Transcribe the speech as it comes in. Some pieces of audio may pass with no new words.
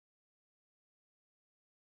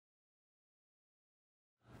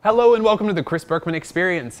Hello and welcome to the Chris Burkmenn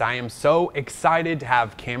Experience. I am so excited to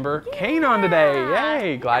have Kamber Cain on today.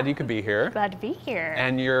 Yay! Glad you could be here. Glad to be here.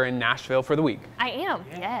 And you're in Nashville for the week. I am,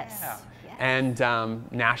 yes. And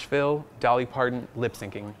Nashville, Dolly Parton, lip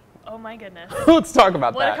syncing. Oh my goodness. Let's talk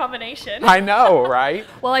about that. What a combination. I know, right?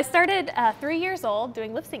 Well, I started 3 years old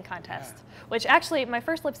doing lip sync contests, which actually my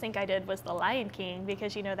first lip sync I did was The Lion King,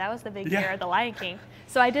 because you know that was the big year of The Lion King.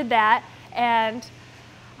 So I did that, and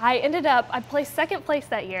I placed second place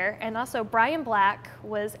that year, and also Brian Black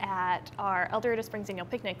was at our Dorado Springs annual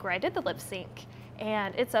picnic where I did the lip sync.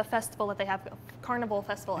 And it's a festival that they have, a carnival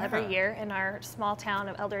festival every year in our small town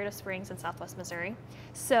of Dorado Springs in southwest Missouri.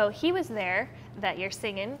 So he was there that year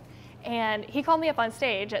singing, and he called me up on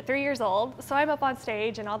stage at 3 years old. So I'm up on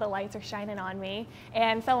stage and all the lights are shining on me,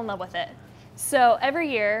 and fell in love with it. So every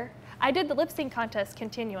year, I did the lip sync contest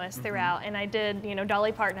continuous throughout, and I did, you know,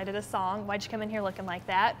 Dolly Parton. I did a song, Why'd You Come in Here Looking Like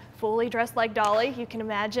That? Fully dressed like Dolly, you can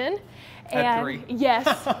imagine. At 3. Yes.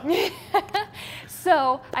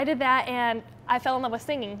 So I did that, and I fell in love with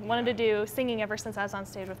singing. Wanted to do singing ever since I was on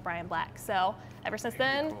stage with Brian Black. So ever since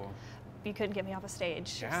then, you couldn't get me off a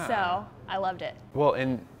stage. Yeah. So I loved it. Well,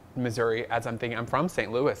 in Missouri, as I'm thinking, I'm from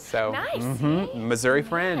St. Louis, so Nice. Missouri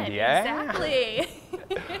friend, yeah. Exactly.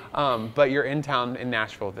 But you're in town in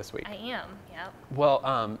Nashville this week. I am, yep. Well,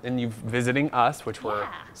 and you're visiting us, which we're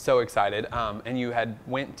so excited. And you had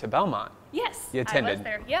went to Belmont. Yes, You attended. I was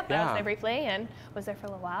there. Yep, I was there briefly and was there for a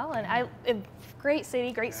little while. And great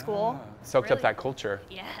city, great school. Soaked up that culture.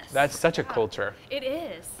 Yes. That's such a culture. It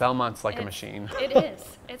is. Belmont's like a machine. It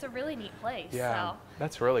is. It's a really neat place. Yeah, So.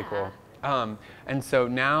 that's really cool. And so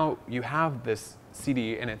now you have this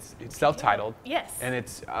CD, and it's self-titled. Yes. And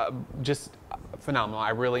it's just phenomenal.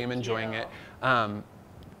 I really am enjoying it.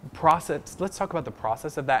 Let's talk about the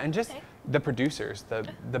process of that, and just the producers,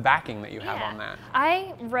 the backing that you have on that.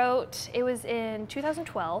 I wrote, it was in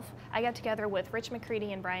 2012, I got together with Rich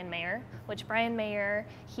McCready and Brian Mayer, which Brian Mayer,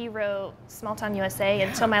 he wrote Small Town USA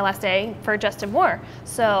Until My Last Day for Justin Moore.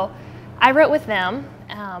 So I wrote with them.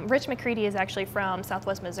 Rich McCready is actually from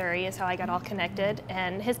southwest Missouri, is how I got all connected,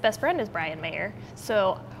 and his best friend is Brian Mayer.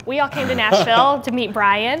 So we all came to Nashville to meet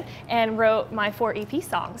Brian and wrote my 4 EP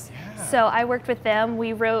songs. So I worked with them.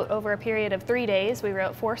 We wrote over a period of 3 days. We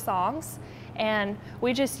wrote 4 songs, and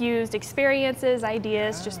we just used experiences,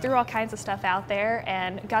 ideas, just threw all kinds of stuff out there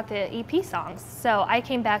and got the EP songs. So I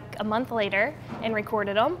came back a month later and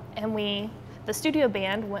recorded them, and the studio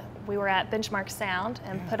band, we were at Benchmark Sound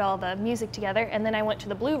and put all the music together, and then I went to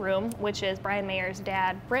the Blue Room, which is Brian Mayer's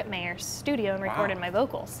dad, Britt Mayer's studio, and recorded my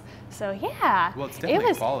vocals. So yeah, well, it's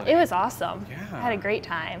definitely quality. It was awesome. Yeah. I had a great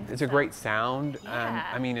time. It's a great sound.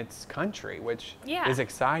 I mean, it's country, which is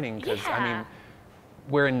exciting because I mean,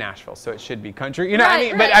 we're in Nashville, so it should be country. You know what I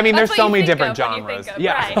mean? But I mean, there's so many different genres.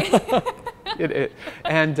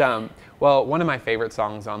 And well, one of my favorite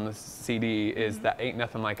songs on the CD is that Ain't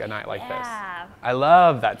Nothing Like a Night Like This. I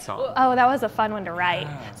love that song. Oh, that was a fun one to write.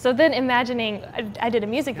 So then imagining, I did a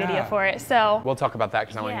music video for it. So we'll talk about that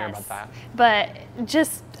because I want to hear about that. But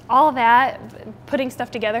just all that, putting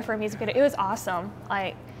stuff together for a music video, it was awesome.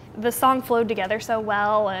 Like, the song flowed together so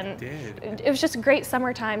well, and it was just a great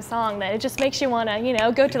summertime song that it just makes you want to, you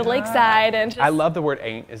know, go to the lakeside and just, I love the word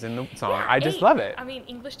ain't is in the song. I just love it. I mean,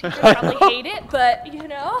 English teachers probably hate it, but you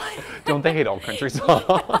know. Don't they hate all country songs?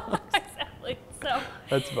 Exactly. So.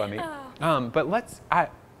 That's funny. But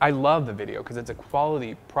I love the video because it's a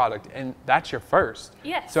quality product, and that's your first.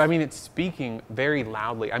 Yes. So I mean, it's speaking very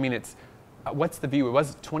loudly. I mean, it's what's the view? It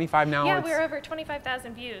was 25 now? Yeah, we're over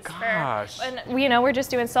 25,000 views. Gosh. And, you know, we're just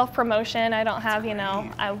doing self-promotion. I don't have, you know,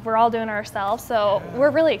 we're all doing it ourselves. So we're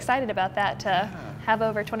really excited about that, to have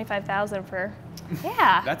over 25,000 for,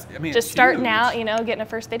 That's, I mean, just starting out, you know, getting a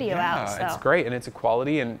first video out. So. It's great, and it's a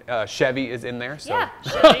quality, and Chevy is in there. So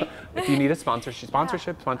Chevy. if you need a sponsor, sponsor.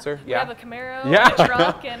 We have a Camaro, and a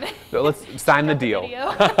truck, and so let's sign the deal.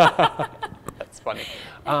 That's funny.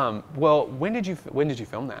 Well, when did you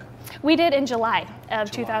film that? We did in July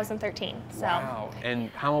of 2013. So. Wow. And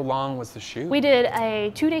how long was the shoot? We did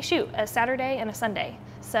a 2-day shoot, a Saturday and a Sunday.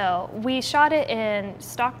 So we shot it in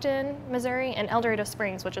Stockton, Missouri, and Dorado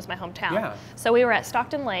Springs, which is my hometown. So we were at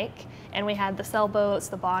Stockton Lake, and we had the sailboats,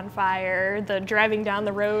 the bonfire, the driving down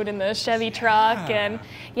the road in the Chevy truck, and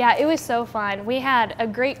it was so fun. We had a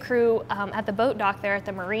great crew at the boat dock there at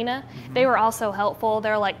the marina. They were also helpful.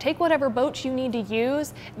 They're like, take whatever boats you need to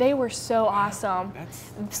use. They were so awesome,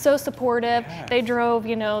 so supportive. They drove,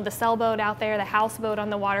 you know, the sailboat out there, the houseboat on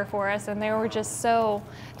the water for us, and they were just so,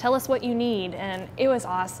 tell us what you need, and it was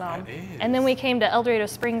awesome. And then we came to Dorado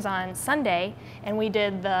Springs on Sunday, and we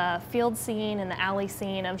did the field scene and the alley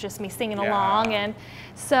scene of just me singing along. And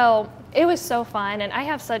so it was so fun, and I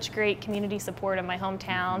have such great community support in my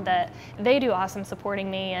hometown that they do awesome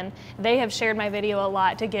supporting me, and they have shared my video a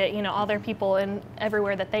lot to get, you know, all their people in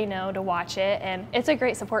everywhere that they know to watch it, and it's a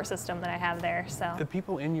great support system that I have there. So the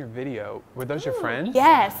people in your video, were those your friends?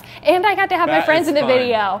 Yes, and I got to have my friends in the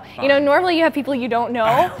video. You know, normally you have people you don't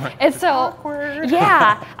know, and so awkward.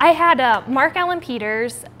 Yeah, I had Mark Allen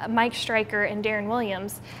Peters, Mike Stryker, and Darren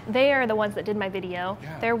Williams. They are the ones that did my video.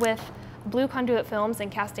 They're with Blue Conduit Films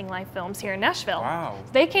and Casting Life Films here in Nashville. Wow.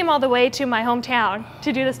 They came all the way to my hometown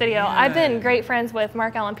to do this video. I've been great friends with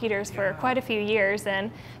Mark Allen Peters for quite a few years,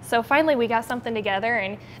 and so finally we got something together,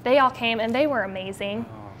 and they all came, and they were amazing.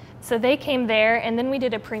 So they came there, and then we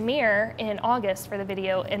did a premiere in August for the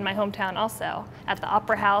video in my hometown also, at the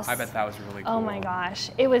Opera House. I bet that was really cool. Oh my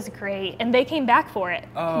gosh, it was great. And they came back for it.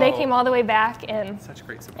 They came all the way back, and such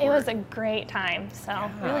great support. It was a great time, so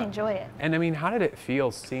really enjoy it. And I mean, how did it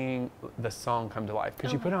feel seeing the song come to life?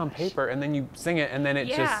 Because you put it on paper, and then you sing it, and then it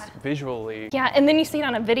just visually. Yeah, and then you see it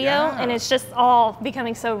on a video, and it's just all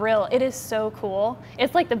becoming so real. It is so cool.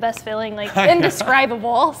 It's like the best feeling, like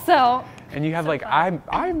indescribable, so. And you have like,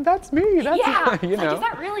 that's me, that's you know. Like, is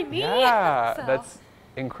that really me? Yeah, so. That's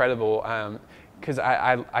incredible. Because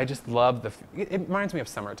I just love it reminds me of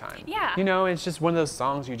summertime. Yeah. You know, it's just one of those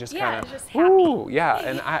songs you just kind of, just happy.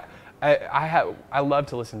 And I love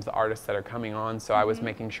to listen to the artists that are coming on, so I was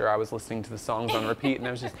making sure I was listening to the songs on repeat, and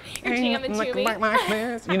I was just jamming to me. Like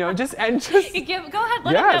this, you know, go ahead,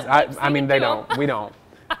 let them know. I mean, we don't.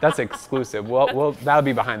 That's exclusive. Well, that'll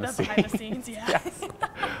be behind the scenes. Behind the scenes, yes.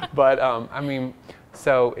 But I mean,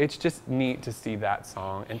 so it's just neat to see that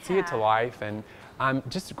song and see it to life, and I'm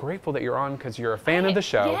just grateful that you're on because you're a fan of the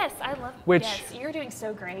show. Yes, I love it. Which you're doing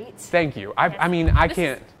so great. Thank you. I mean, I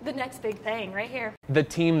can't. The next big thing right here. The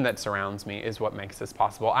team that surrounds me is what makes this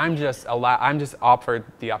possible. I'm just offered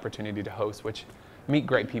the opportunity to host, which meet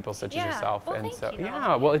great people such as yourself, well, and so you.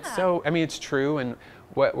 It's so. I mean, it's true, and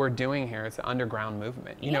what we're doing here is an underground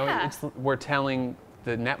movement. You know, we're telling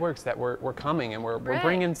the networks that we're coming, and we're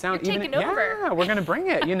bringing sound. You're taking over. Yeah, we're gonna bring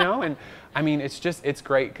it. You know, and I mean, it's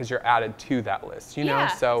great because you're added to that list. You know,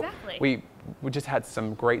 so we just had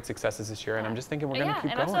some great successes this year, and I'm just thinking we're gonna keep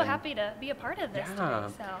going. And I'm so happy to be a part of this. Today,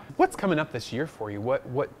 so. What's coming up this year for you? What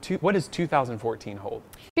does 2014 hold?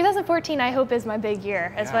 2014, I hope, is my big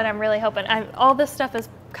year. Is what I'm really hoping. All this stuff is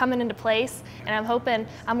coming into place, and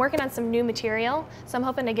I'm working on some new material, so I'm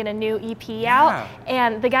hoping to get a new EP out.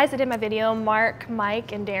 And the guys that did my video, Mark,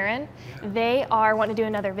 Mike, and Darren, they are wanting to do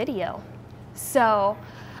another video. So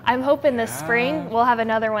I'm hoping this spring we'll have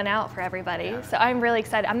another one out for everybody. So I'm really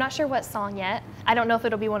excited. I'm not sure what song yet. I don't know if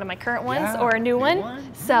it'll be one of my current ones or a new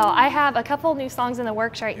one. So I have a couple new songs in the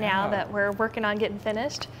works right now that we're working on getting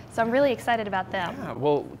finished. So I'm really excited about them. Yeah,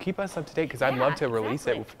 well, keep us up to date because I'd love to release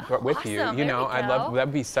it with you. You know,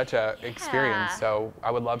 that'd be such a experience. So I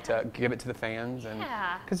would love to give it to the fans, and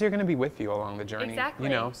because you're going to be with you along the journey. Exactly. You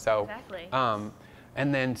know, so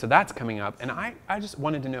and then, so that's coming up, and I just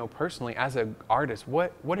wanted to know personally, as an artist,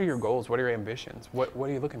 what are your goals? What are your ambitions? What are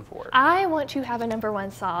you looking for? I want to have a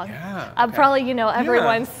 #1 song. Probably, you know,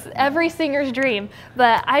 every singer's dream,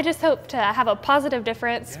 but I just hope to have a positive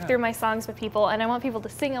difference through my songs with people, and I want people to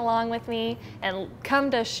sing along with me and come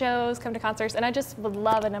to shows, come to concerts, and I just would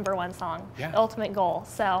love a #1 song, the ultimate goal.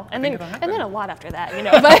 So, and then a lot after that, you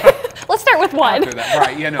know, but let's start with one. After that,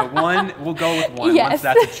 right, you know, we'll go with one. Once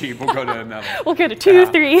that's achieved, we'll go to another. We'll go to 2,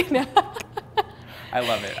 3. No. I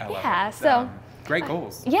love it. I love it. Yeah, so great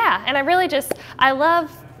goals. Yeah, and I'm really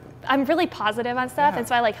positive on stuff, and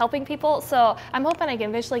so I like helping people. So I'm hoping I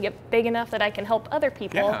can eventually get big enough that I can help other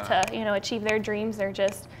people to, you know, achieve their dreams or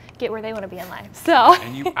just get where they want to be in life. So.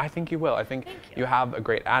 And I think you will. I think you have a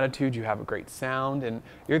great attitude. You have a great sound, and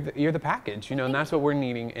you're the package. You know, and that's what we're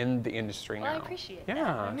needing in the industry now. I appreciate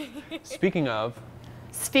that. Speaking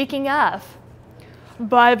of,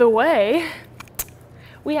 by the way,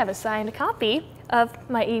 we have a signed copy of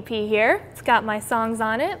my EP here. It's got my songs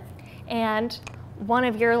on it, and one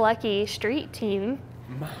of your lucky street team.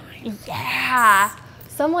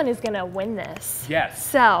 Someone is gonna win this. Yes.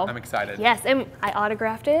 So I'm excited. Yes, and I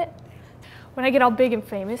autographed it. When I get all big and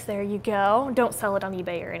famous, there you go. Don't sell it on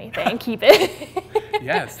eBay or anything. Keep it.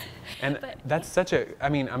 Yes. And that's such a. I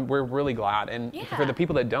mean, we're really glad, and for the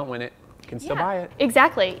people that don't win it, can still buy it.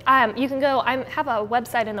 Exactly. You can go, I have a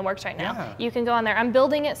website in the works right now. You can go on there. I'm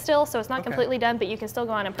building it still, so it's not completely done, but you can still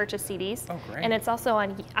go on and purchase CDs. Oh, great. And it's also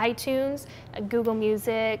on iTunes, Google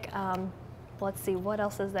Music, let's see, what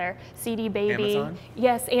else is there? CD Baby. Amazon?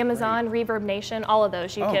 Yes, Amazon, Reverb Nation, all of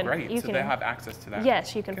those. Great. So they have access to that.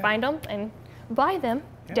 Yes, you can find them and buy them,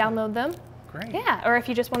 download them. great. Yeah, or if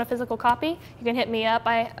you just want a physical copy, you can hit me up.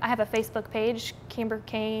 I have a Facebook page, Kamber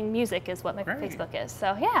Cain Music is what my Facebook is.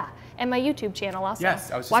 So yeah, and my YouTube channel also.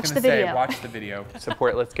 Yes, I was just watch going the to say, video. watch the video.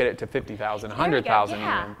 Support, let's get it to 50,000, 100,000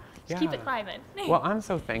 even. Just keep it climbing. Well, I'm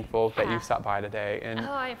so thankful that you stopped by today. And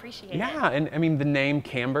oh, I appreciate it. Yeah, and I mean, the name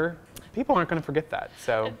Kamber, people aren't going to forget that.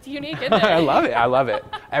 So it's unique, isn't it? I love it. I love it.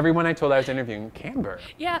 Everyone I told I was interviewing, Kamber.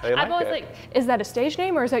 Yeah, I'm always like, is that a stage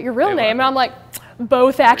name or is that your real name? And I'm like,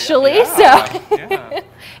 both actually. So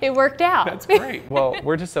it worked out. That's great. Well,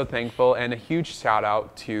 we're just so thankful, and a huge shout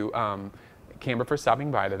out to Kamber for stopping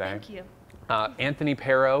by today. Thank you. Anthony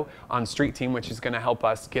Perro on Street Team, which is going to help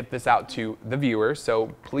us get this out to the viewers. So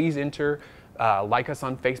please like us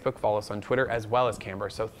on Facebook, follow us on Twitter, as well as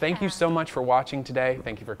Kamber. So thank you so much for watching today.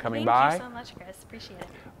 Thank you for coming by. Thank you so much, Chris. Appreciate it.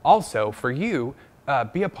 Also, for you,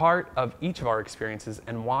 be a part of each of our experiences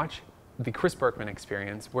and watch the Chris Burkmenn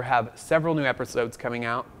Experience. We have several new episodes coming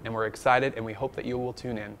out, and we're excited, and we hope that you will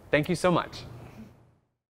tune in. Thank you so much.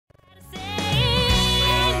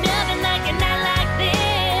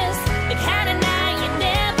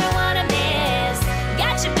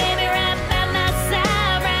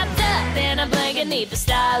 Beneath the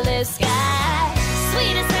starless sky,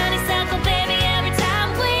 sweetest honeysuckle, baby, every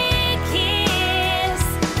time we kiss.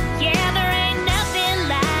 Yeah, there ain't nothing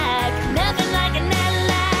like a night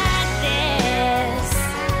like this.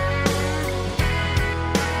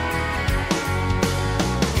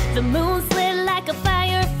 The moon's lit like a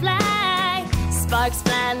firefly, sparks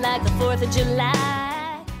flying like the 4th of July.